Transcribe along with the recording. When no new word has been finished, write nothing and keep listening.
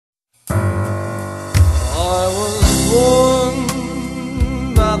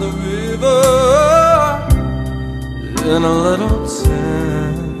in a little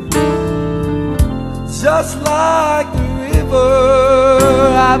tent. Just like the river,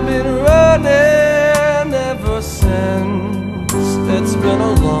 I've been running ever since. It's been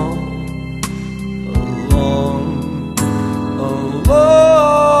a long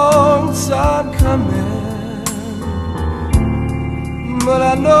time coming, but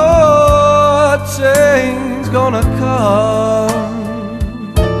I know a change gonna come.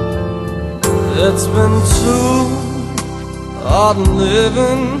 It's been too hard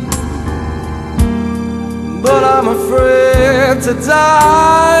living, but I'm afraid to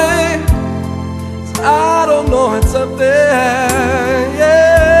die. I don't know it's up there,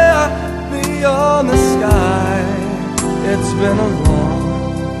 yeah, beyond the sky. It's been a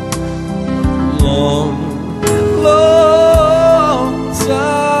long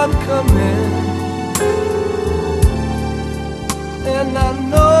time coming, and I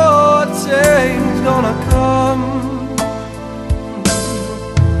know a change gonna come.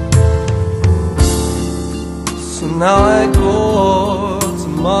 So now I go to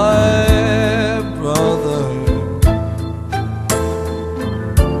my brother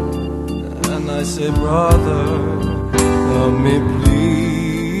and I say, brother, help me please.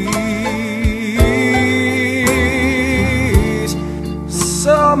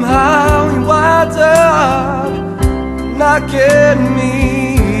 Somehow he winds up knocking me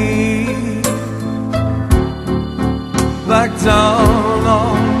back down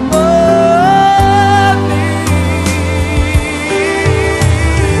on my knees.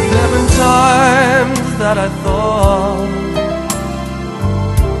 There've been times that I thought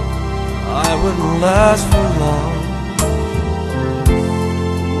I wouldn't last for long.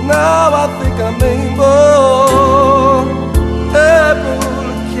 Now I think I'm able to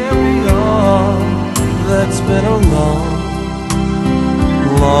carry on. That's been a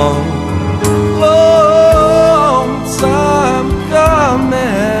long time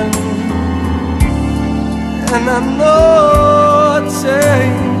coming, and I know a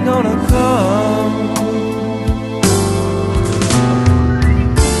change gonna come.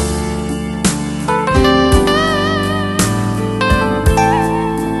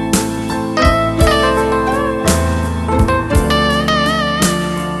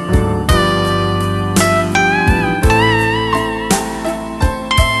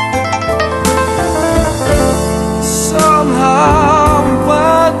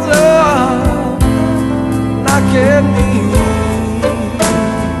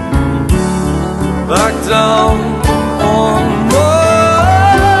 Back down on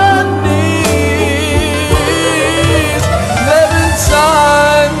my knees. There've been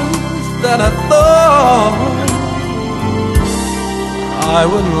times that I thought I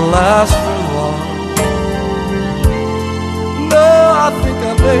wouldn't last for long. No, I think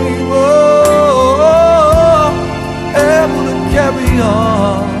I'm able to carry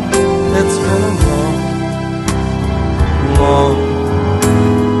on. It's been a long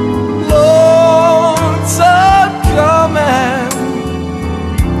time coming,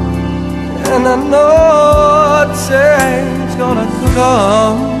 and I know a change gonna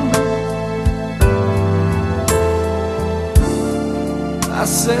come. I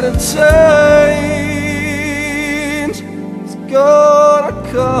said a change is gonna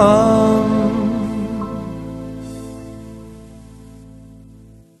come.